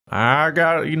I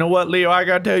got, you know what, Leo? I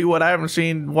gotta tell you what. I haven't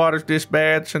seen waters this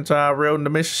bad since I rode in the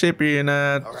Mississippi in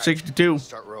 '62.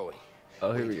 Start rowing.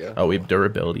 Oh, here we go. Oh, we have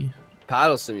durability.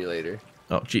 Paddle simulator.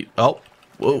 Oh, gee. Oh,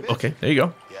 whoa. Okay, there you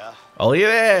go. Yeah. Oh,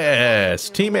 yes,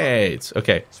 teammates.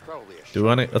 Okay, It's probably a do we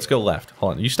want to? Let's go left.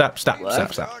 Hold on. You stop. Stop.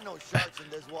 Left? Stop. There Stop. are no sharks in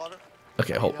this water.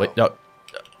 Okay, hold. Wait. No.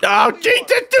 Oh, Jesus!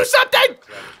 Do something!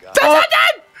 Do Oh.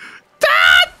 something!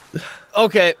 Dad!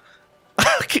 Okay.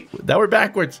 Okay, now we're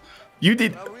backwards. You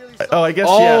did. Not really Oh, I guess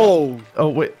Oh. yeah. Oh,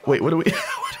 wait. What do we? What do we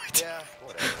do? Yeah,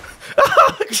 whatever.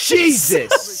 Oh,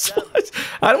 Jesus.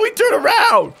 How do we turn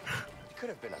around? It could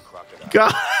have been a crocodile.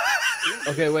 God.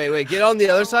 Okay, wait. Get on the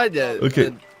other side.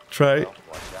 Okay, try. Watch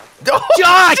out. Oh,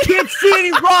 God, I can't see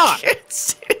any rock. I can't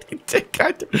see anything.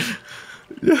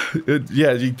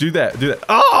 Yeah, you do that. Do that.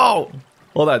 Oh!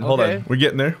 Hold on. Okay. We're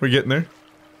getting there.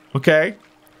 Okay.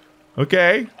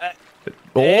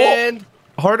 Oh! And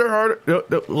Harder. No,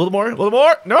 a little more.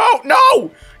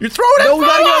 No! You're throwing it no, we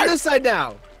gotta get on forward! this side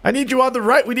now. I need you on the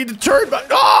right. We need to turn back.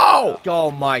 No!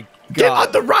 Oh my Get on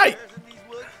God. the right.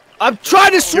 I'm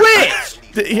trying to switch.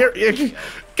 Here.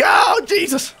 Go,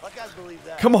 Jesus. Let guys believe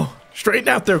that. Come on. Straighten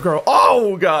out there, girl.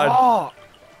 Oh, God. Oh.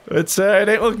 It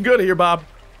ain't looking good here, Bob.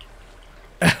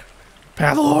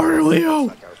 Paddle harder, Leo.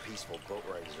 Like our peaceful boat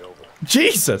ride is over.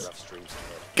 Jesus. Rough streams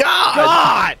ahead.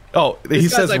 God. Oh, he This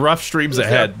guy's says like- rough streams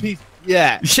ahead.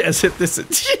 Yeah. Yes, hit this.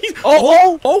 Jeez.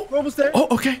 Oh. Oh. We're almost there. Oh,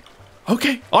 okay.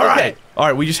 All right.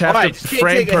 We just have All right, to just can't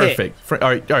frame take a hit. perfect. All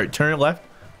right. Turn left.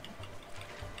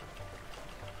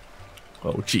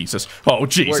 Oh, Jesus.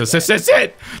 This is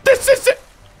it.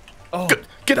 Oh.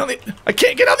 Get on the. I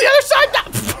can't get on the other side.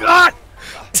 No. God.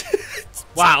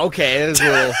 Wow. Okay. That was a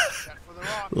little. For the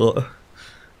rock. Well,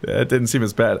 that didn't seem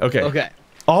as bad. Okay. Okay.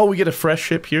 Oh, we get a fresh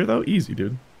ship here though. Easy,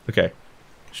 dude. Okay.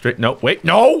 Straight. No. Wait.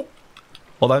 No.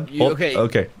 Hold on. Okay.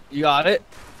 Okay. You got it.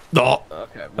 No.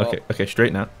 Okay. Well, Okay.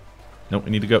 Straighten out. No,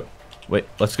 we need to go. Wait.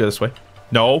 Let's go this way.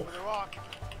 No. For the rock.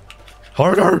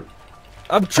 Harder.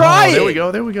 I'm trying.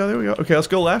 Oh, there we go. Okay, let's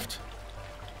go left.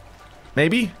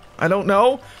 Maybe. I don't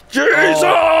know.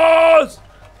 Jesus!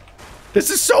 This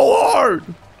is so hard.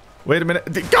 Wait a minute.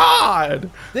 God!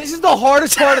 This is the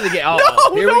hardest part of the game. Oh,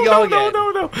 No, here we go again.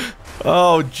 No.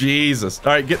 Oh, Jesus. All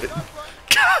right, get it.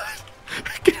 God!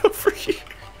 Get over here.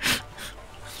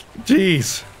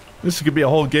 Jeez. This could be a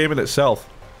whole game in itself.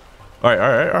 All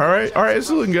right. This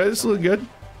is looking good.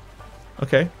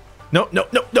 Okay. No.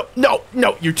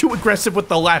 You're too aggressive with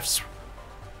the lefts.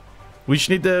 We just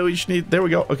need, there we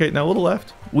go. Okay, now a little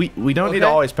left. We don't need to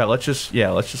Okay. always pedal. Let's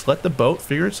just let the boat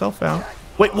figure itself out.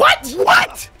 Wait,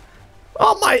 what?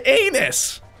 Oh, my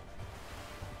anus.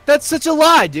 That's such a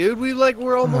lie, dude.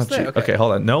 We're almost Oh, there. gee. Okay,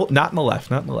 hold on. No, not in the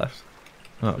left.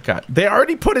 Oh, God. They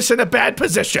already put us in a bad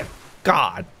position.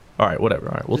 God. All right, whatever.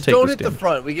 All right, we'll Just take don't this hit the damage.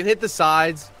 front. We can hit the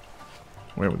sides.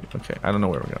 Where are we? Okay, I don't know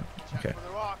where we're going. Okay. For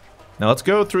the rock. Now let's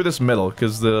go through this middle,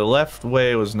 because the left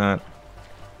way was not...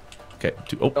 Okay,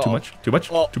 too Uh-oh. much?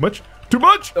 Oh. Too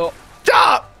much? Oh.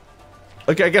 Stop!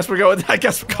 Okay, I guess we're going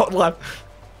left.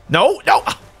 No! No,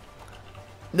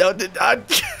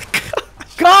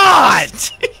 God!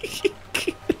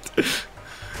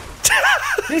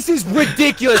 This is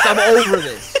ridiculous. I'm over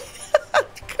this.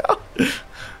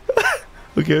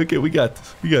 Okay, we got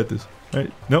this. All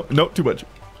right, no, too much.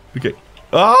 Okay.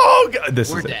 Oh, God,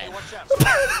 this We're is dead. Watch out.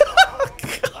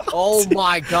 Oh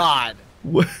my God.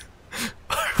 What?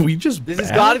 Are we just This has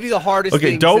bad? got to be the hardest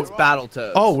Okay, thing don't- since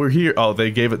Battletoads. Oh, we're here. Oh,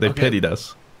 they Okay. pitied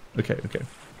us. Okay.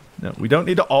 No, we don't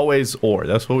need to always oar.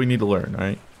 That's what we need to learn, all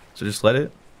right? So just let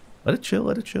it chill.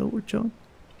 We're chilling.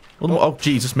 A little more. Oh,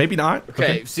 Jesus, maybe not.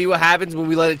 Okay, see what happens when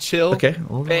we let it chill? Okay. a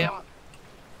little Bam. more.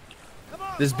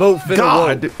 This boat finna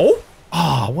God. roll.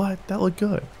 Oh, what? That looked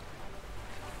good.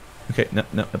 Okay, no,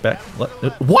 back.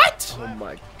 What? Oh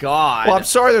my God. Well, I'm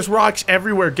sorry. There's rocks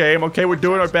everywhere, game. Okay, we're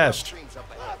doing our best. Streams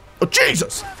up ahead. Oh,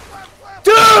 Jesus.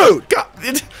 Dude! God.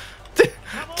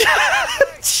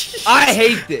 I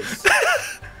hate this.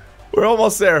 We're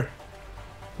almost there.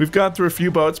 We've gone through a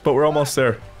few boats, but we're almost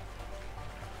there.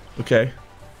 Okay.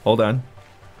 Hold on.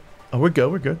 Oh, we're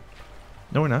good.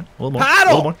 No, we're not. A little more.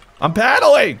 Paddle! A little more. I'm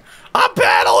paddling!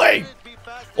 Be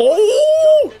fast.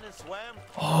 Oh! Jumped in and swam.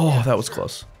 Oh, that was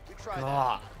close. We tried that.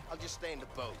 God. I'll just stay in the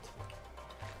boat.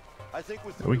 I think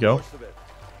we're There we through go. the worst of it.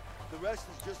 The rest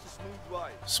is just a smooth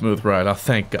ride. Smooth ride. Oh,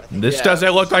 thank God. This Yeah.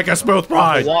 doesn't look like a smooth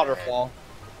ride. All Waterfall.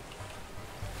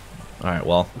 right,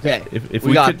 well. Okay, If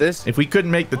we got could, this. If we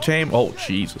couldn't make the chain. Oh,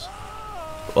 Jesus.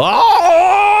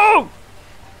 Oh!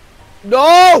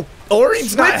 No!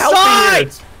 Ori's not Switch helping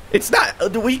sides! here. It's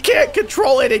not. We can't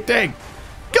control anything.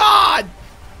 God!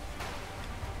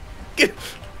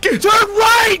 Turn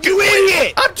right, you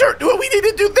idiot! I'm turn. Well, we need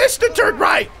to do this to turn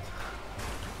right.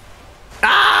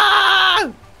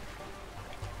 Ah!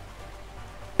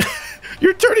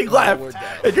 You're turning left, we're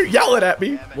dead. and you're yelling at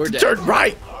me We're to dead. turn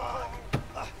right.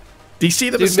 Do you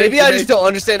see the Dude, mistake? maybe I you just made? don't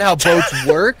understand how boats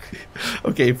work.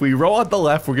 Okay, if we roll on the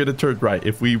left, we're gonna turn right.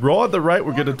 If we roll on the right,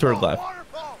 we're gonna turn left.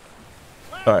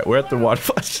 All right, we're at the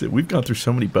waterfall. We've gone through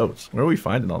so many boats. Where are we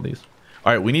finding all these?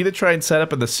 All right, we need to try and set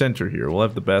up in the center here. We'll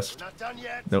have the best. Not done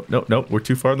yet. No, no, no. We're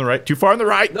too far on the right. Too far on the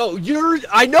right. No,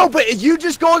 I know, but you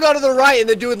just going on to the right and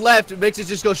then doing left, it makes it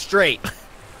just go straight.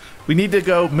 We need to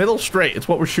go middle straight. It's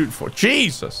what we're shooting for.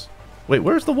 Jesus. Wait,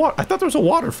 where's the water? I thought there was a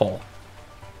waterfall.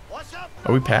 What's up?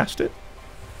 Are we past it?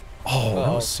 Oh, that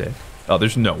was sick. Oh,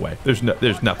 there's no way. There's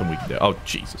nothing we can do. Oh,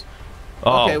 Jesus.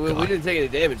 Oh, Okay, we God. didn't take any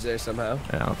damage there somehow.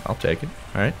 Yeah, I'll take it.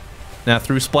 All right. Now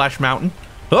through Splash Mountain.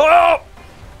 Oh!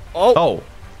 Oh, Oh,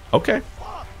 okay.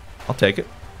 I'll take it.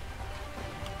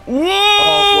 Whoa!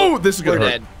 well, This is we're gonna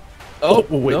hurt. dead. Oh,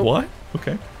 wait, nope. what?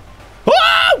 Okay.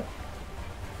 Whoa!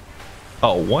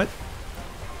 Oh, what?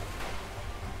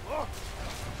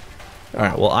 All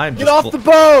right. Well, I'm Get just off the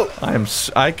boat!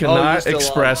 I cannot still on.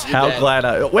 express You're how dead. glad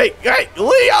I. Wait, hey,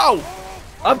 Leo!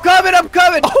 I'm coming! I'm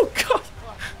coming! Oh God!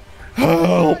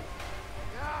 Help!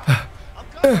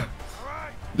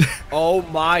 Oh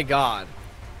my God!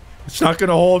 It's not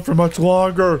gonna hold for much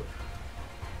longer.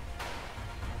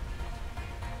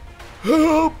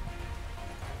 Help!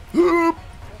 Help!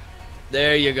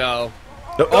 There you go.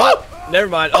 No- Oh, never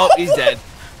mind. Oh, he's dead.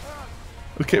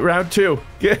 Okay, round two.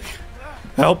 Get,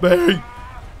 help me!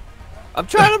 I'm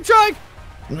trying. I'm trying.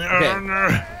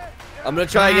 I'm gonna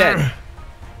try again.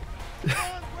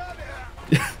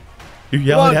 You're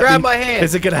yelling at grab me. my hand.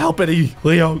 Is it gonna help any,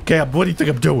 Leo? Cam, what do you think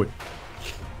I'm doing?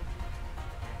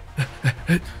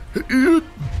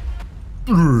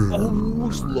 Oh,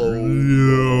 slow.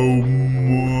 Oh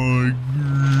my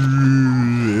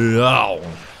God.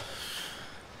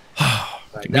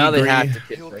 Right, Did now we they agree- have to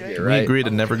kiss You right okay? here, Can right? we agree to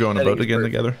never go on a I think boat it's again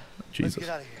perfect. together? Let's Jesus. get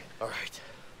out of here. All right.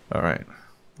 All right.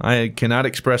 I cannot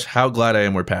express how glad I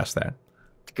am we're past that.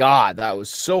 God, that was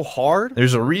so hard.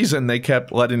 There's a reason they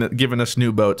kept giving us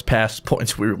new boats past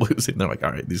points we were losing. They're like,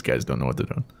 all right, these guys don't know what they're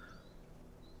doing.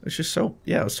 It's just so,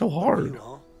 yeah, it's so hard. You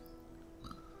know?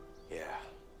 Yeah.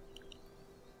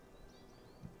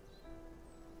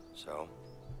 So,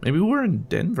 Maybe we're in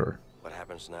Denver. what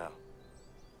happens now?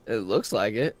 It looks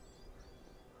like it.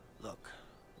 Look,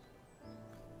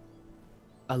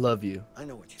 I love you. I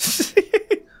know what you're doing.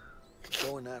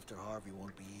 Going after Harvey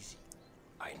won't be easy.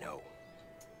 I know,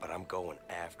 but I'm going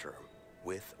after him,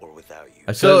 with or without you.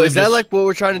 I So said is that just- like what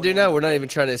we're trying to do now? We're not even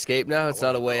trying to escape now. It's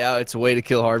not a way out. It's a way to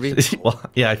kill Harvey. well,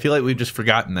 yeah, I feel like we've just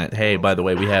forgotten that. Hey, by the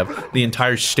way, we have the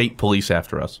entire state police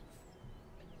after us.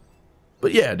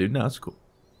 But yeah, dude, no, it's cool.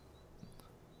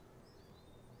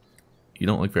 You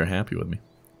don't look very happy with me.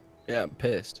 Yeah, I'm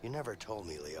pissed. You never told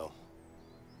me, Leo.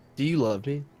 Do you love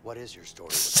me? What is your story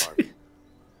with Harvey?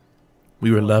 We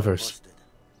were Harvey lovers. busted.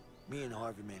 Me and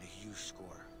Harvey made a huge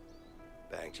score.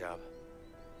 Bang job.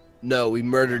 No, we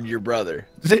murdered your brother.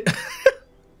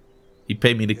 He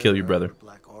paid me to kill your ever brother. heard of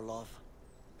Black Orlov?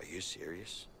 Are you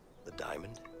serious? The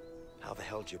diamond? How the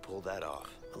hell did you pull that off?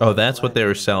 Oh, that's what they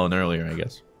were selling earlier, I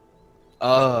guess. What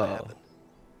Oh. happened?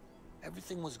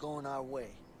 Everything was going our way.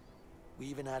 We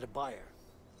even had a buyer.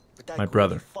 But that My greedy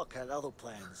brother. fuck had other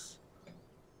plans.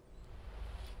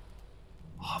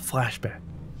 Oh, flashback.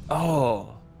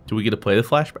 Oh, Do we get to play the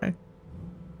flashback?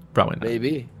 Probably not.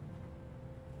 maybe.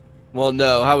 Well,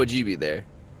 no. How would you be there?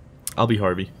 I'll be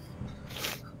Harvey.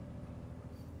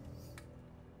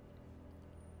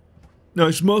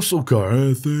 Nice muscle car,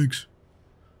 thanks.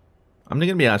 I'm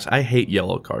gonna be honest. I hate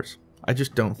yellow cars. I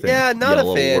just don't think. Yeah, not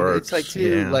yellow a fan. Works. It's like too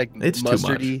Yeah, like it's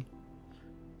mustardy.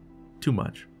 Too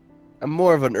much. I'm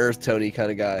more of an earth tony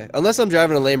kind of guy. Unless I'm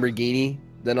driving a Lamborghini,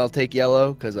 then I'll take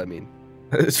yellow. Cause I mean,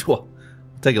 Well,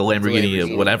 take a Lamborghini,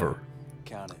 Lamborghini. whatever.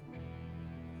 Count it.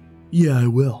 Yeah, I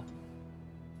will.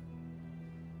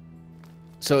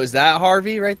 so is that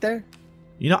Harvey right there?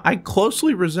 You know, I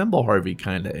closely resemble Harvey,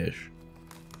 kinda ish.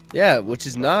 Yeah, which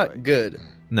is not good.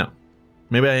 No,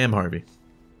 maybe I am Harvey.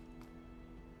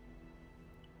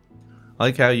 I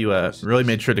like how you really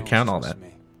made sure to count all that.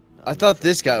 I thought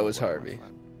this guy was Harvey.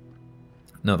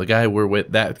 No, the guy we're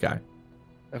with, that guy.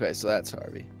 Okay, so that's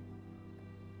Harvey.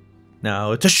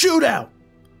 No, it's a shootout.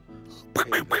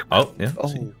 Oh, yeah. Oh,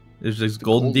 See? There's this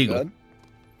golden eagle.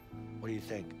 What do you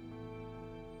think?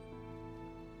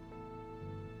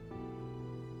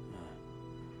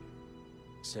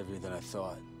 It's heavier than I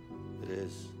thought. It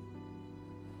is.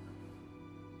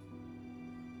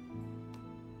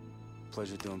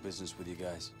 Pleasure doing business with you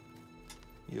guys.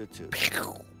 You too.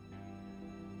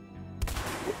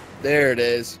 There it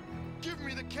is. Give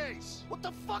me the case. What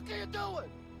the fuck are you doing?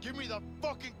 Give me the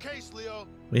fucking case, Leo.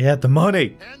 We had the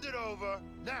money. Hand it over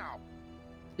now.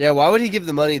 Yeah, why would he give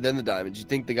the money then the diamonds? You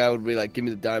think the guy would be like, give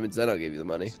me the diamonds, then I'll give you the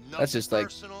money? It's That's just like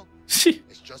personal. Well,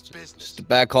 It's just business. just a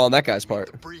bad call on that guy's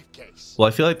part. The briefcase.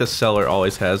 I feel like the seller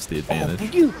always has the advantage.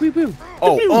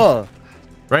 Oh,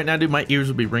 Right now, dude, my ears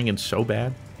would be ringing so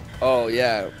bad. oh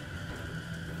yeah.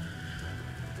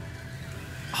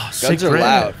 Oh, Guns are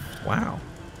loud. Wow.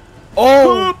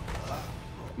 Oh,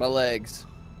 my legs.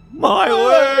 My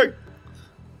leg.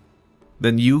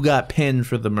 Then you got pinned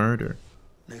for the murder.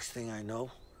 Next thing I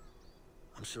know,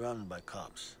 I'm surrounded by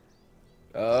cops.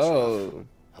 Oh,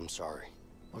 I'm sorry.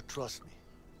 Oh, trust me.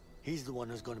 He's the one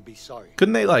who's going to be sorry.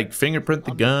 Couldn't they like fingerprint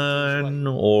the gun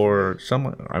or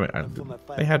someone? I mean,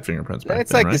 they had fingerprints back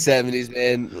it's then, like right? the '70s,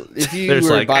 man. If you There's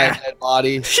were like, by a ah. dead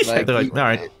body, like, They're like, all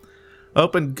right,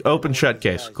 open shut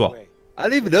case, cool. I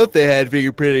didn't even know if they had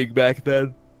fingerprinting back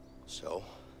then. So,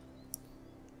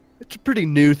 It's a pretty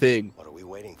new thing. what are we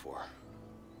waiting for?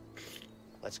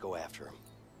 Let's go after him.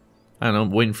 I don't know,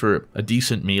 I'm waiting for a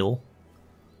decent meal,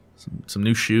 some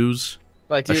new shoes.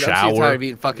 Like, A dude, I'm so shower. tired of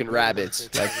eating fucking rabbits.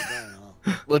 Like,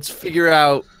 let's figure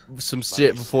out some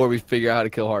shit before we figure out how to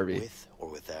kill Harvey. With or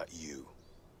without you,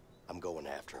 I'm going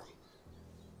after him.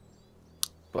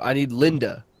 But I need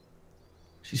Linda.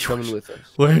 She's coming with us.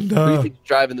 Who do you Linda. think's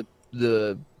driving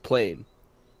the plane?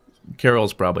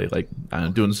 Carol's probably like, I don't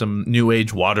know, doing some new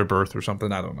age water birth or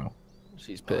something. I don't know.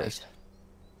 She's All right. pissed.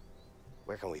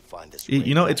 Where can we find this?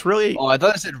 You know, it's really Oh, I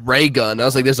thought it said ray gun. I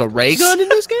was like, there's a ray gun in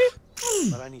this game?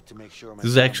 But I need to make sure my this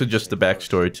is actually just the family's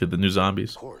safe backstory to the new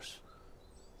zombies. first. Of course.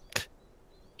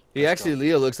 He actually,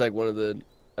 Leo looks like one of the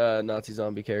Nazi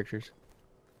zombie characters.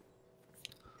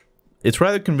 It's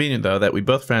rather convenient though that we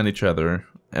both found each other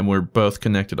and we're both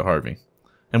connected to Harvey,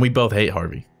 and we both hate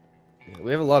Harvey.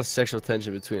 We have a lot of sexual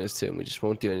tension between us two, and we just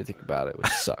won't do anything about it, which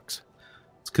sucks.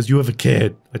 It's because you have a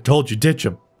kid. I told you, ditch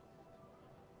him.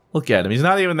 Look at him. He's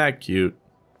not even that cute.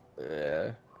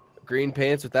 Yeah. Green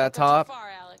pants with that Go too top. far,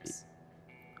 Alex.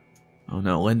 Oh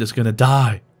no, Linda's gonna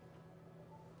die.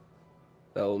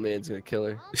 That old man's gonna kill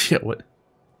her. Yeah, what?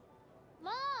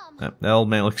 Mom. That old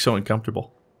man looks so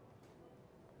uncomfortable.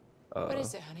 What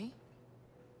is it, honey?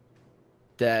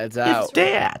 Dad's out. It's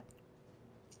Dad.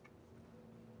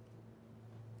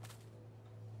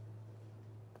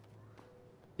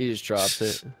 He just dropped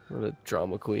it. What a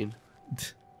drama queen.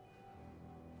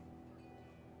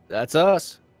 That's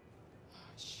us.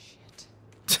 Shit.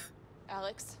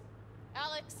 Alex.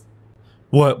 Alex.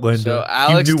 What, Linda? So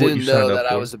Alex you knew what didn't you know signed up that I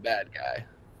for. was a bad guy.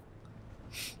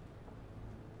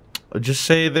 Just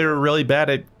say they're really bad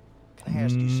at Can I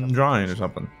ask you something? drawing or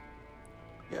something.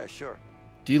 Yeah, sure.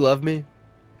 Do you love me?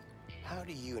 How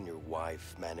do you and your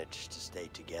wife manage to stay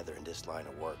together in this line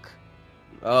of work?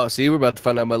 Oh, see, we're about to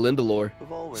find out my Linda lore.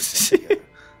 We've always been together.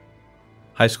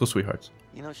 High school sweethearts.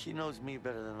 You know, she knows me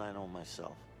better than I know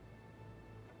myself.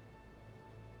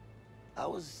 I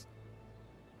was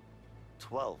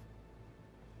 12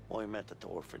 when we met at the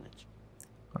orphanage.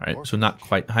 All right, so not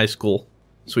quite high school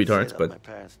You could sweethearts, say that but my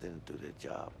parents didn't do their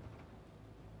job.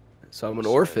 So I'm an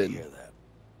Sorry to orphan. hear that.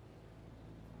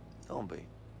 Don't be.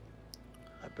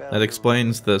 I barely that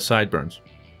explains the sideburns.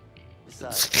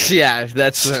 Besides, Yeah,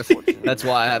 that's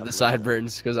why I have the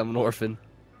sideburns, because I'm an orphan.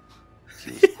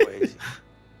 she was crazy.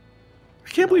 I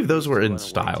can't believe those were in Run away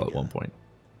style at one together. point.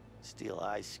 Steal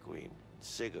ice cream,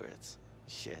 cigarettes,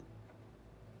 shit.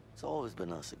 It's always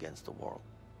been us against the world.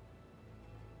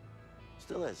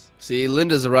 Still is. See,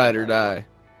 Linda's a ride or die.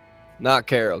 Not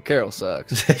Carol. Carol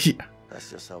sucks. Yeah. That's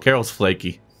just how. Carol's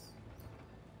flaky.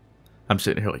 I'm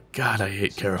sitting here like, God, I hate She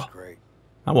was Carol. great.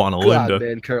 I want a God, Linda.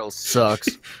 man, Carol sucks.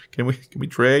 Can we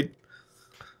trade?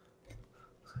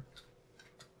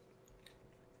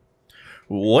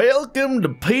 Welcome to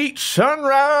Peach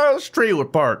Sunrise Trailer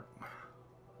Park.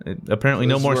 Apparently,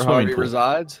 no This is more where swimming Harvey pool.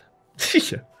 resides.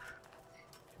 Yeah.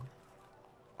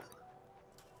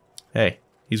 Hey,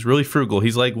 he's really frugal.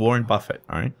 He's like Warren Buffett.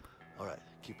 All right. All right,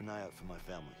 keep an eye out for my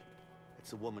family.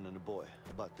 It's a woman and a boy,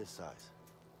 about this size.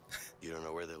 You don't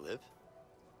know where they live?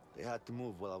 They had to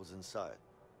move while I was inside.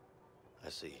 I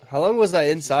see. How long was I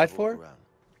She's inside a for? walk around.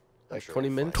 I'm Like sure 20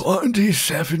 we'll minutes? find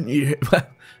 27 years.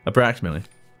 Approximately.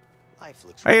 life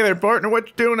looks Hey there, good. partner. What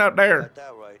you doing out there? Got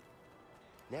that right.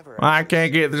 Never I actually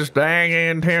can't get seen this it. dang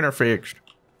antenna fixed.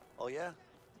 Oh yeah?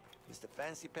 Mr.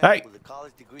 Fancy Hey, Pants with a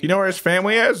college degree. You know where his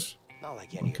family is? Not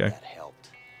like any Okay. of that helped.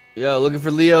 Yo, looking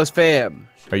for Leo's fam.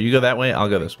 Are you go that way? I'll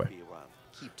go this way. Be around.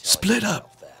 Keep telling Split up.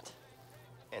 yourself that.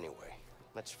 Anyway,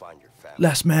 let's find your family.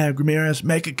 Las Ramirez,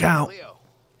 make it count. Leo,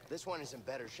 This one is in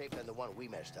better shape than the one we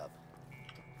messed up.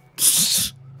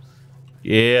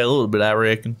 Yeah, a little bit, I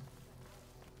reckon.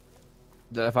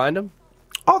 Did I find him?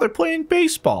 Oh, they're playing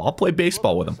baseball. I'll play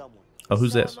baseball with them. Oh,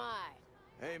 who's this?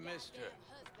 Hey, mister.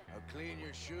 I'll clean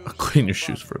your shoes. I'll clean your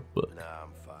shoes for a buck. Nah, I'm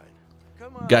fine.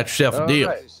 Come on. Got yourself a deal.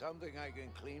 Alright. Is something I can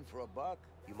clean for a buck?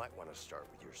 You might want to start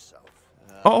with yourself.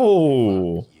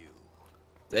 Oh, You.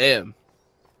 Damn.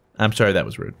 I'm sorry, that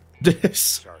was rude.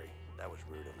 Sorry, that was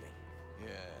rude of me.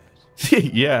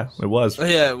 Yes. Yeah, it was.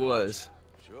 Yeah, it was.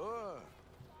 Sure.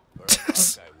 For a buck,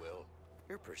 I will.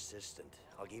 You're persistent.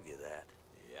 I'll give you that.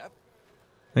 Yep.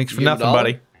 Thanks for You give him a nothing, dollar?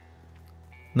 buddy.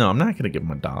 No, I'm not gonna give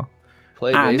him a dollar.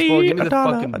 Play I baseball. need Give me a the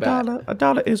dollar, fucking a bat. dollar. A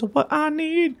dollar is what I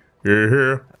need.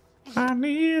 Yeah. I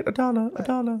need a dollar, a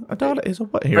dollar, a dollar is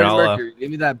what. Here, Freddie I'll Mercury,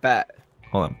 give me that bat.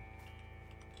 hold on.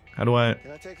 How do I?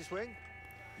 Can I take a swing?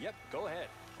 Yep, go ahead.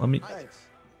 Let me. Thanks.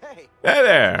 Hey. Hey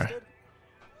there. Interested?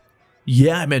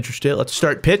 Yeah, I'm interested. Let's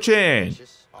start pitching.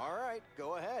 All right,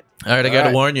 go ahead. All right, I gotta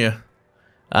Alright. warn you.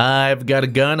 I've got a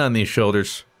gun on these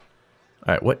shoulders.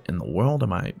 All right, what in the world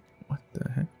am I? What the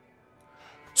heck?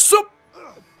 Sup?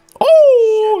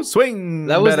 Oh, swing.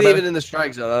 That wasn't Bada, bada. even in the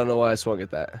strike zone. I don't know why I swung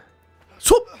at that.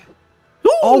 Swoop.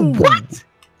 Oh, what?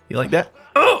 You like that?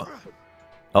 Ugh.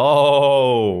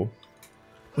 Oh.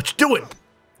 What you doing?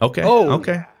 Okay. Oh.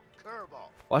 Okay. Curveball.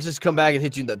 Watch this come back and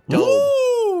hit you in the dome.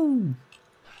 Ooh.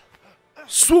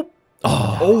 Swoop.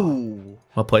 Oh. Oh.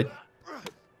 Well played.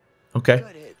 Okay.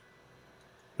 Good hit.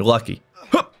 You're lucky.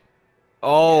 Huh.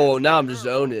 Oh, now I'm just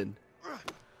zoning.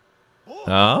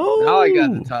 Oh. Now I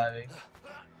got the timing.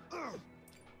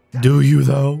 Do you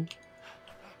though?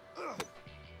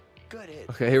 Good hit.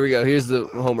 Okay, here we go. Here's the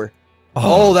homer.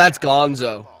 Oh, that's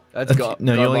Gonzo. That's gone.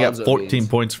 No, you only got Garbanzo 14 beans.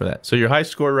 points for that. So your high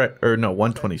score, or no,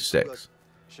 126.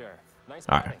 Sure. Nice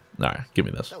All right. batting. All right. Give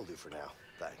me this. That'll do for now.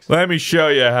 Thanks. Let me show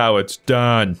you how it's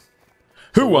done.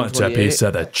 Who wants a 128? piece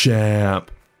of the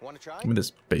champ? Want to try? Give me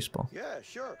this baseball. Yeah,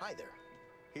 sure. Hi there.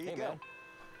 Here you Hey, go. man.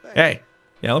 Thanks. Hey.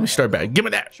 Yeah, let me start back. Give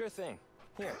me that. Sure thing.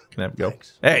 Here. Can I have a go?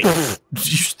 Thanks. Hey.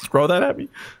 Did you just throw that at me?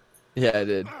 Yeah, I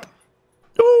did.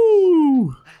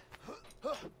 Ooh.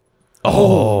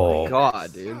 Oh.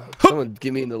 God, dude. Someone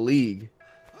get me in the league.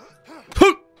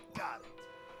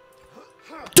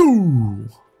 Doo.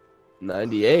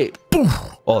 98.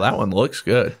 Oh, that one looks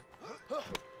good.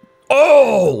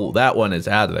 Oh, that one is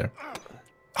out of there.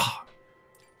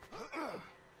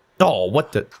 Oh,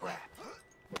 what the?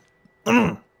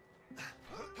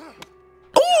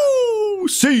 Oh,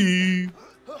 see.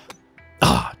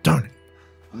 Ah, darn it.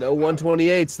 No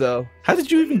 128s, though. How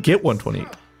did you even get 128?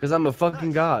 Because I'm a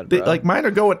fucking god, They, bro. like, mine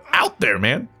are going out there,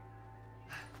 man.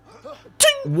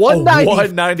 Ting! 194.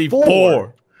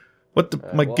 194. What the?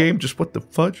 My well. game just, what the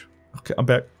fudge? Okay, I'm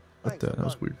back. What the? That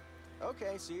was weird.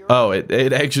 Okay, see you. Oh, it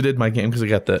exited my game because I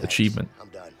got the achievement. I'm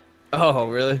done. Oh,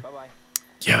 really? Bye-bye.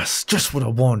 Yes, just what I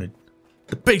wanted.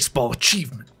 The baseball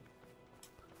achievement.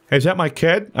 Hey, is that my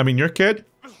kid? I mean, your kid?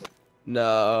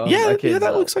 No. yeah, my kid's yeah,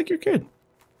 that not, looks like your kid.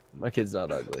 My kid's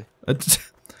not ugly.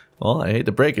 Well, I hate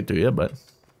to break it to you, but...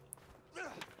 All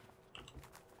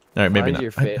right, maybe Find not.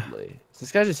 your family. Is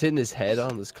this guy just hitting his head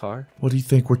on this car? What do you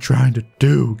think we're trying to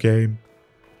do, game?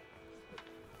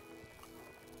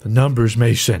 The numbers,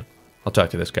 Mason. I'll talk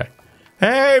to this guy.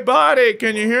 Hey, buddy,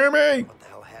 can you hear me? What the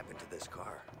hell happened to this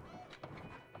car?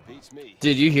 Beats me.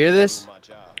 Did you hear this? My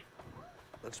job.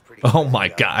 Looks pretty. Oh good, my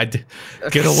guy.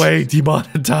 God. Get away,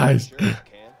 demonetized. Sure I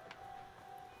can.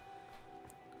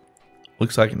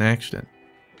 Looks like an accident.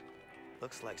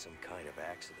 Looks like some kind of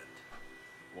accident.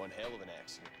 One hell of an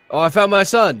accident. Oh, I found my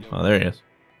son. Oh, there he is.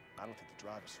 I don't think the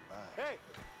driver survived. Hey,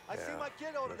 I see Yeah, my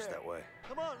kid over looks there. that way.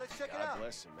 Come on, let's check it God out.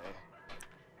 bless him, man.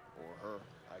 Or her,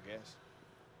 I guess.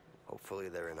 Hopefully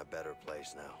they're in a better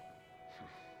place now.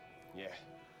 Yeah.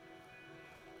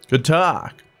 Good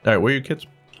talk. All right, where are your kids?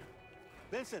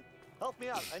 Vincent, help me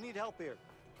out. I need help here.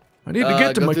 I need to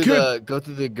get to go my through kid. go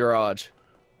through the garage.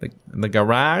 In the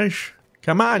garage?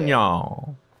 Come on,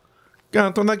 y'all. Go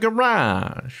to the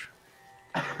garage.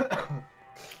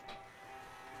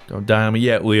 Don't die on me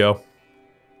yet, Leo.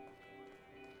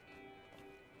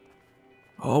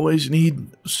 Always need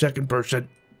a second person.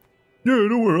 Yeah,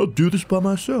 don't worry, I'll do this by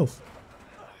myself.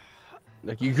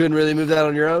 Like, you couldn't really move that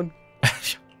on your own?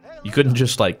 You couldn't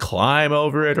just, like, climb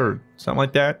over it or something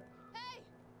like that?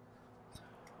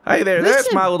 Hey there, that's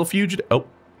Listen. my little fugitive. Oh,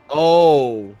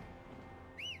 Oh.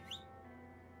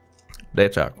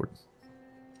 that's awkward.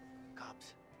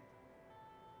 Cops.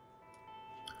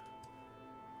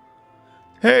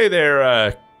 Hey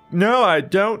there, no, I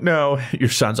don't know. Your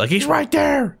son's like, he's right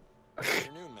there.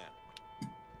 Afternoon, ma'am.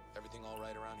 Everything all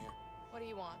right around here? What do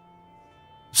you want?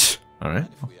 All right. Mind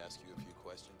if we ask you a few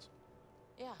questions?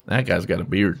 That guy's got a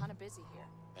beard. Kind of busy here.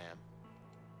 Ma'am,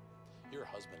 your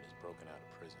husband is broken out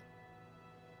of prison.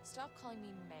 Stop calling me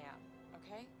ma'am,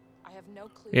 okay? I have no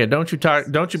clue. Yeah, don't you talk?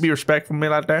 Don't you be respectful of me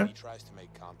like If that? he tries to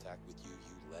make contact with you,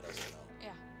 you let us know. Yeah,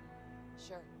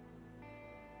 sure.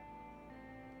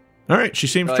 All right, she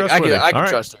seems Like, trustworthy. I can All right.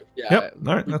 trust her. Yeah. Yep.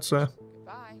 All right, that's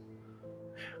Goodbye.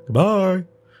 goodbye.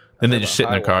 And they have just a sit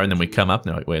in their high car, and then we wattage. come up,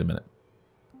 and they're like, wait a minute.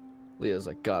 Leah's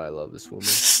like, God, I love this woman.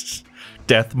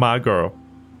 Death, my girl.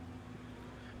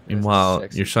 Meanwhile,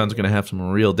 sexy your son's gonna have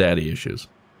some real daddy issues.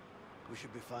 We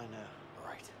should be fine now.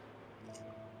 Right.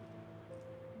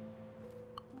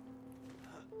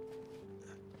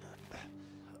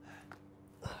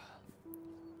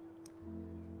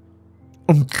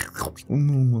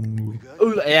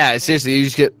 Ooh, yeah, seriously, you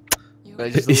just get. You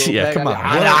like, just a little Yeah, bag come on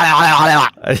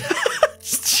on. there.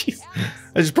 Jeez.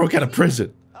 I just broke out of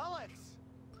prison. Alex!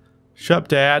 Shut up,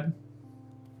 Dad.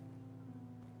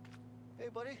 Hey,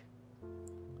 buddy.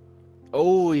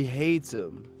 Oh, he hates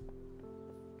him.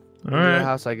 All To the right.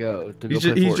 house I go to He's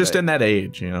go play just, Fortnite. in that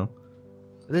age, you know.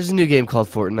 There's a new game called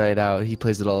Fortnite out. He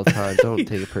plays it all the time. Don't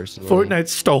take it personally.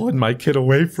 Fortnite's stolen my kid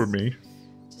away from me.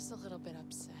 just a little bit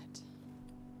upset.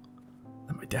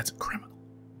 And my dad's a criminal.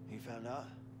 You found out?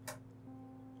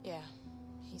 Yeah,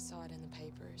 he saw it in the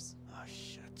papers. Oh,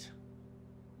 shit.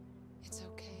 It's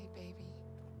okay, baby.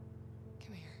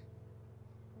 Come here.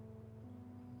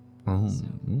 Oh.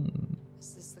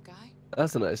 Is this the guy?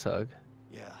 That's a nice hug.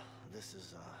 Yeah, this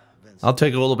is, Vince. I'll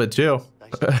take a little bit too.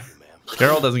 Nice to meet you, ma'am.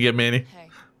 Carol doesn't give me any. Hey.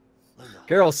 Linda.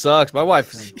 Carol sucks. My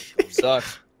wife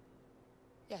sucks.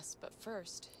 Yes, but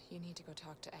first, you need to go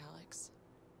talk to Alex.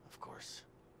 Of course.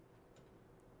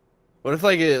 What if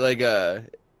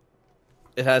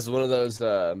it has one of those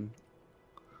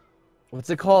what's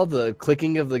it called? The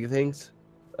clicking of the things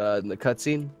in the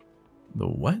cutscene. The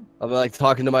what? I'm like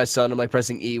talking to my son. I'm like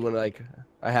pressing E when like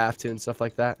I have to and stuff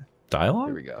like that. Here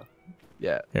Dialogue? we go.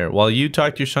 Yeah, Here, while you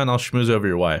talk to your son, I'll schmooze over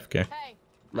your wife, okay? Hey,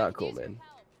 not cool, man.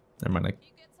 Never mind. you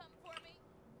get something for me?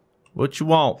 What you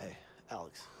want? Hey,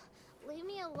 Alex. Leave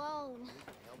me alone.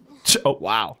 Oh,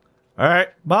 Wow. all right,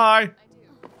 bye. I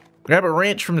do. Grab a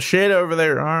wrench from the shed over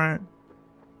there. All right.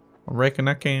 I reckon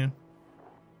I can.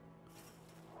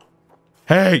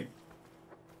 Hey.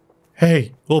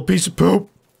 Hey, little piece of poop.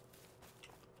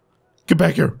 Get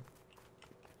back here.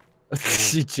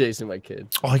 She's chasing my kid.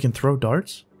 Oh, I can throw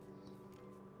darts?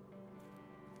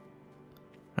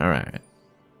 All right.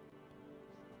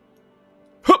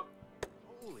 Huh.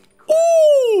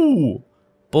 Ooh!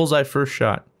 Bullseye first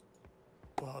shot.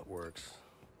 Well, it works.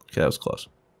 Okay, that was close.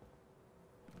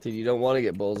 Dude, you don't want to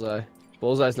get bullseye.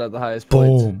 Bullseye's not the highest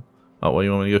points. Boom. Oh, well,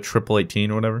 you want me to go triple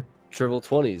 18 or whatever? Triple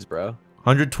 20s, bro.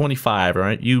 125, all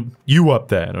right? You up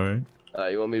that, all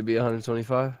right? You want me to be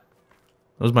 125?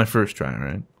 That was my first try, all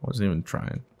right? I wasn't even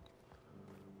trying.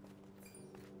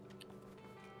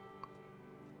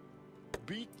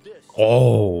 Beat this.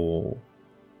 Oh.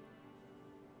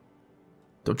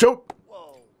 Don't choke.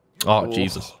 Whoa. Oh, Ooh.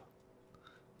 Jesus.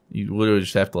 You literally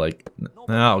just have to like,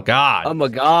 oh, God. Oh my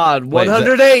God, Wait, is that-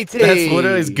 180. That's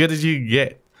literally as good as you can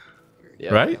get,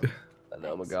 Yeah, right?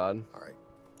 Oh my God. All right.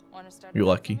 Want to start? You're a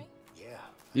fight lucky. for me? Yeah.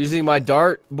 Usually my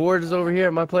dart board is over here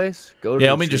at my place. Go to Yeah,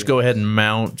 the let me just tree go house. ahead and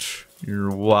mount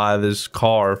your this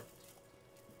car.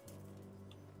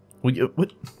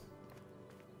 What?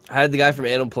 I had the guy from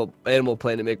Animal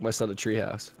Planet make my son a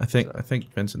treehouse. I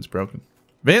think Vincent's broken.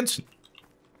 Vincent,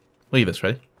 leave this,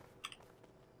 ready?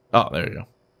 Oh, there you go.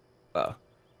 Oh.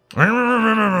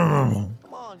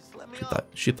 Come on, just let me up.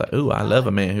 She thought, ooh, I love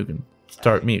a man who can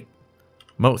start me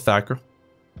motorcycle.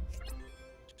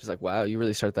 She's like, wow, you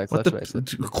really start that What clutch nicely.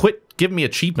 the? Quit giving me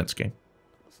achievements, game.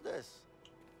 What's this?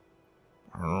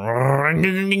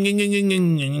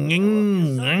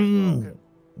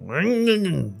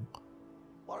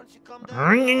 Why don't you come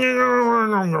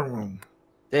down?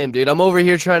 Damn, dude, I'm over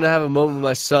here trying to have a moment with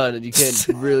my son, and you can't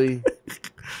really.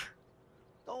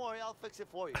 Don't worry, I'll fix it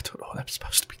for you. I don't know what I'm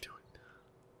supposed to be doing.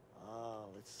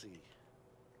 Let's see.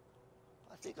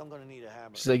 I think I'm gonna need a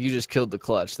hammer. She's like, you just killed the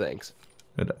clutch. Thanks.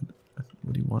 What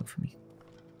do you want from me?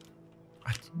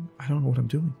 I don't know what I'm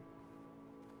doing.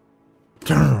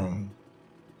 Damn.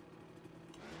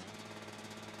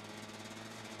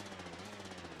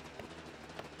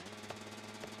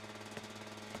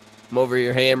 I'm over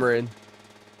here hammering.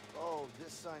 Oh,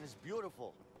 this sign is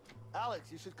beautiful. Alex,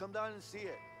 you should come down and see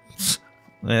it.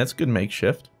 Yeah, that's a good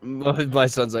makeshift. My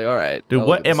son's like, all right. Dude, I'll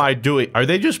what look at am I doing? Are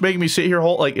they just making me sit here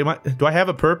whole do I have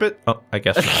a purpose? Oh, I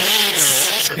guess.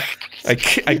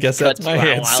 I guess that's my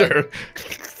answer.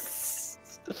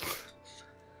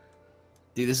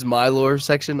 Dude, this is my lore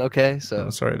section, okay? So Oh,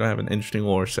 sorry, I don't have an interesting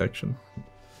lore section.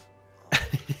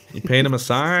 You paint him a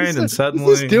sign, and Is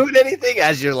suddenly this doing anything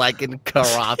as you're like in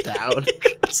Karate Town?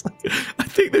 I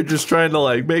think they're just trying to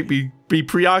like make me be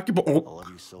preoccupied. I Oh, love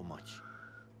you so much.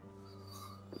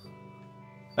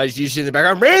 I just use shit in the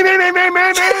background. Me, me, me, me,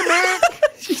 me, me, me.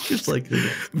 she's just like,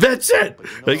 Vincent.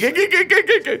 But you know Like,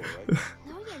 right?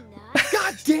 No, you're not.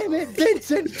 God damn it,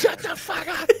 Vincent! Shut the fuck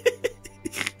up!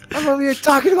 I'm over here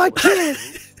talking to my kid.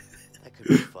 That could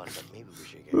be fun, but maybe we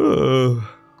should get. You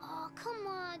Oh, come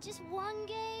on. Just one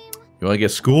game. want to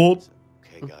get schooled?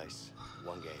 Okay, guys.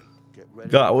 One game. Get ready.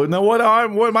 God, well, now what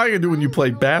am I gonna do when you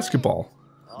play basketball?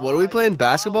 What are we playing?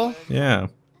 Basketball? Yeah.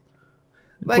 Of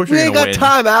Like course we you're ain't gonna got win.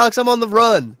 time, Alex. I'm on the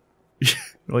run. You're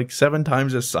like 7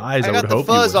 times his size. I, I would got the hope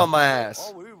fuzz you would. on my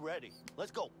ass. Oh, we're ready.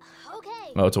 Let's go. Okay.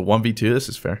 Oh, it's a 1v2. This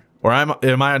is fair. Or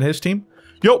am I on his team?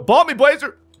 Yo, ball me,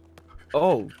 Blazer.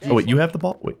 Oh, Oh wait, you have the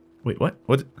ball. Wait, what?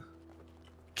 What?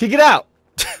 kick it out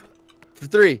for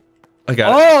 3. I got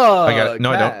it. Oh, I got it. No,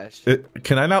 crash. I don't.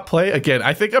 Can I not play again?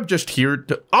 I think I'm just here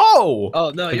to. Oh. Oh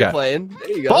no, I you're got it. playing. There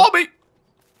you go. Ball me.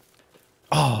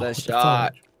 Oh, Nice what the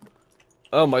shot.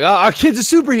 Oh my god, our kid's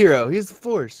a superhero. He's the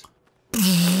force.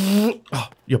 fuck? Oh,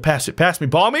 yo, pass it. Pass me.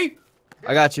 Ball me.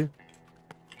 I got you.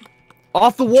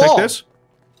 Off the wall. Check this.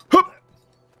 Hoop.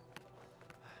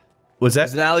 Was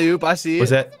It's that? an alley oop. I see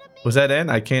it. Was that in?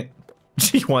 I can't.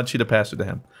 He wants you to pass it to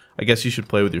him. I guess you should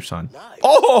play with your son. Nice.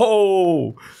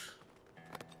 Oh.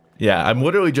 Yeah, I'm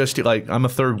literally just like I'm a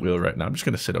third wheel right now. I'm just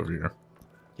gonna sit over here.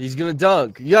 He's gonna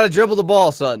dunk. You gotta dribble the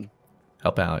ball, son.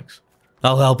 Help Alex.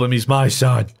 I'll help him. He's my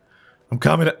son. I'm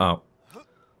coming. Oh.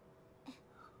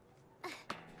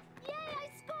 Yay, I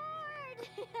scored.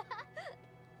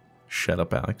 Shut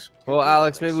up, Alex. Well,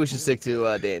 Alex, maybe we should stick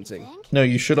to dancing. Think? No,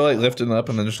 you should have like lifted him up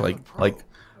and then just like Really?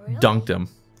 dunked him,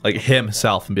 like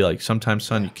himself, and be like, "Sometimes,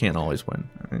 son, you can't always win."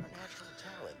 All right? Natural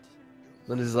talent.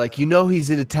 Linda's like, you know he's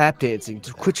into tap dancing.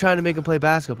 Just quit trying to make him play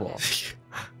basketball.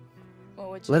 Well,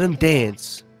 what'd you Let him think of that?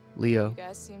 dance, Leo. You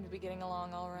guys seem to be getting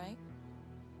along all right.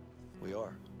 We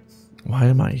are Why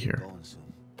am I here? going soon.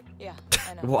 Yeah,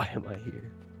 I know. Why am I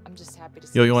here? I'm just happy to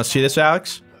see Yo, you want to see this,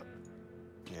 Alex?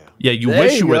 Yeah. Yeah, you There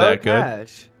wish you were go, that good.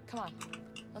 Cash. Come on.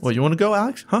 Let's Well, you want to go,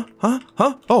 Alex? Huh?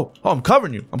 Oh, I'm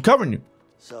covering you. I'm covering you.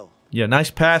 So, Yeah, nice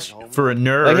pass for a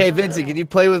nerd. Like, hey, Vincent, can you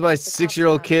play with my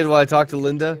 6-year-old kid while I talk to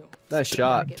Linda? Nice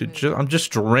shot. Dude, I'm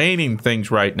just draining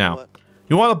things right now. what?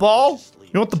 You want the ball?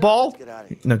 You want the ball? Let's get out of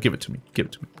here. No, give it to me. Give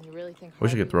it to me. And you really think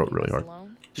Wish I could Harvey throw it would leave really us hard.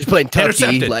 alone? Just playing tough D,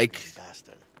 Intercepted. like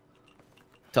Bastard.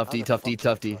 tough D, tough D,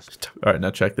 tough D. All right,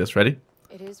 now check this. Ready?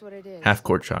 It is what it is. Half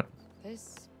court shot.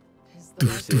 This is the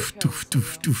life we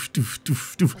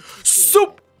chose, Leo.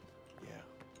 Soup. Yeah.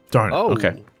 Darn it. Oh, Okay.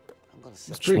 I'm gonna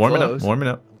set pretty Warming close. up. Warming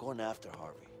up. I'm going after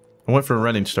Harvey. I went for a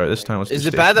running start this time. Let's Is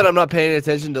just it bad that I'm not paying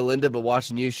attention to Linda but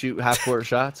watching you shoot half-court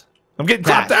shots? I'm getting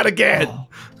clapped out again.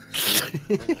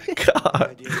 The God,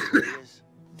 idea of it is,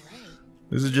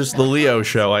 this is just the Leo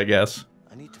show, I guess.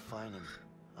 I need to find him.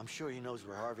 I'm sure he knows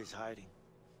where Harvey's hiding.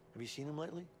 Have you seen him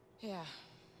lately? Yeah,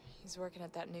 he's working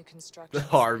at that new construction. The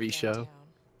Harvey site show. downtown.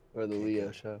 Or the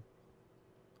Leo show?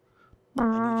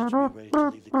 I need you to be ready to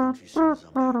leave the country as soon as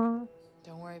I'm back.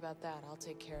 Don't worry about that. I'll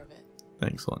take care of it.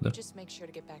 Thanks, Linda. Just make sure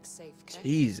to get back safe, okay?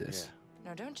 Jesus.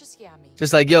 No, don't just yeah me.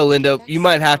 Just like, yo, Linda, you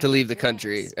might have to leave the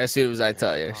country as soon as I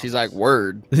tell you. She's like,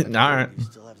 word. All right. You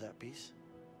still have that piece?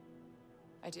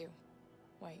 I do.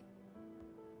 Wait.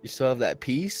 You still have that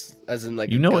piece? As in, like,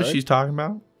 You a know what gun? she's talking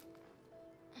about?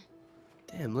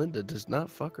 Damn, Linda does not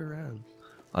fuck around.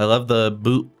 I love the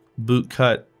boot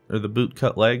cut or the boot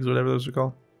cut legs, whatever those are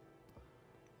called.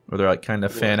 Where they're like kind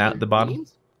of fan out at the bottom.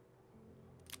 Jeans?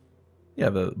 Yeah,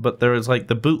 but there is like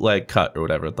the bootleg cut or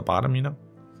whatever at the bottom, you know?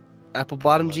 Apple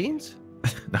bottom jeans?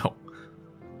 No.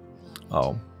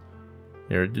 Oh.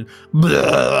 Here.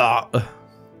 Blah.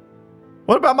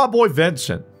 What about my boy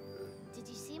Vincent? Did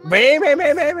you see my?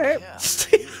 Yeah.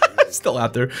 Still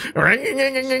out there. Real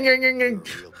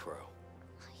pro.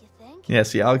 You think? Yeah,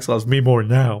 see, Alex loves me more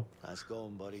now. Nice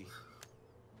going, buddy.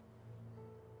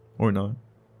 Or not.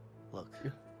 Look,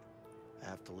 I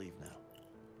have to leave now.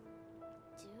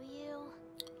 Do you?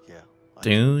 Yeah. I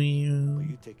Do But you?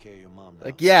 you take care of your mom now.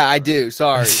 Like, yeah, I do.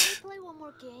 Sorry. Can we play one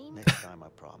more game? Next time, I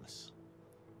promise.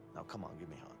 Now, come on, give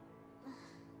me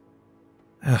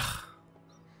a hug. Ugh.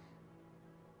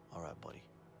 All right, buddy.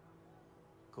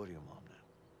 Go to your mom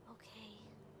now. Okay.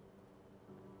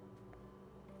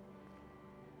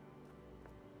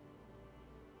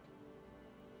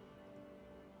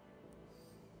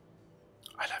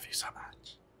 I love you so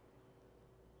much.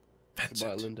 Goodbye,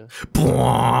 Vincent. Linda.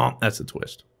 Bwomp. That's a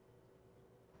twist.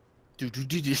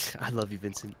 I love you,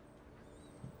 Vincent.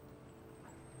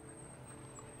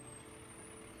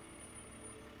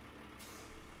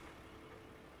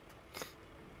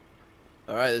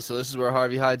 All right, so this is where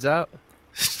Harvey hides out.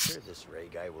 Sure, this Ray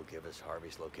guy will give us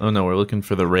Harvey's location. Oh no, we're looking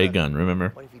for the ray gun. Remember?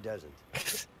 What if he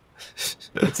doesn't?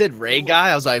 It said Ray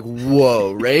guy. I was like,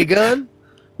 whoa, Ray gun?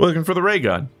 We're looking for the ray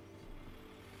gun.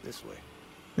 This way.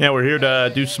 Yeah, we're here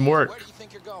to do some Where work. do you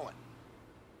think you're going?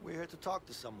 We're here to talk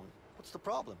to someone. What's the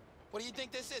problem? What do you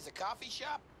think this is? A coffee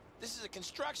shop? This is a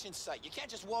construction site. You can't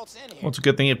just waltz in here. Well, it's a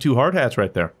good thing you have 2 hard hats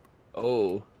right there.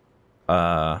 Oh,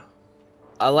 Uh,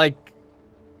 I like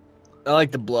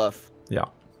the bluff. yeah.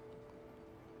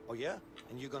 Oh yeah?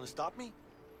 And you're gonna stop me?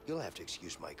 You'll have to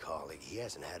excuse my colleague. He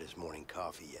hasn't had his morning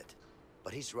coffee yet.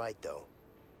 But he's right, though.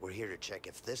 We're here to check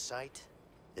if this site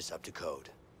is up to code.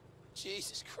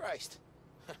 Jesus Christ.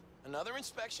 Another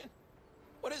inspection?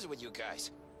 What is it with you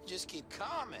guys? You just keep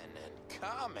commenting and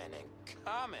commenting and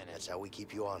commenting. That's how we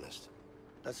keep you honest.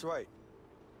 That's right.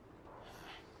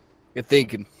 Good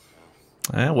thinking.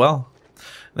 Well,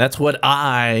 that's what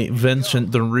I,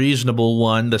 Vincent, the reasonable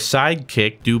one, the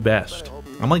sidekick, do best.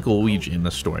 I'm like Luigi in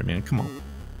this story, man. Come on.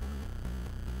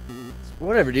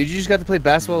 Whatever, dude. You just got to play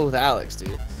basketball with Alex,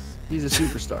 dude. He's a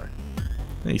superstar.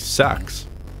 He sucks.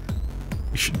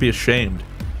 You should be ashamed.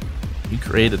 He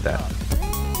created that.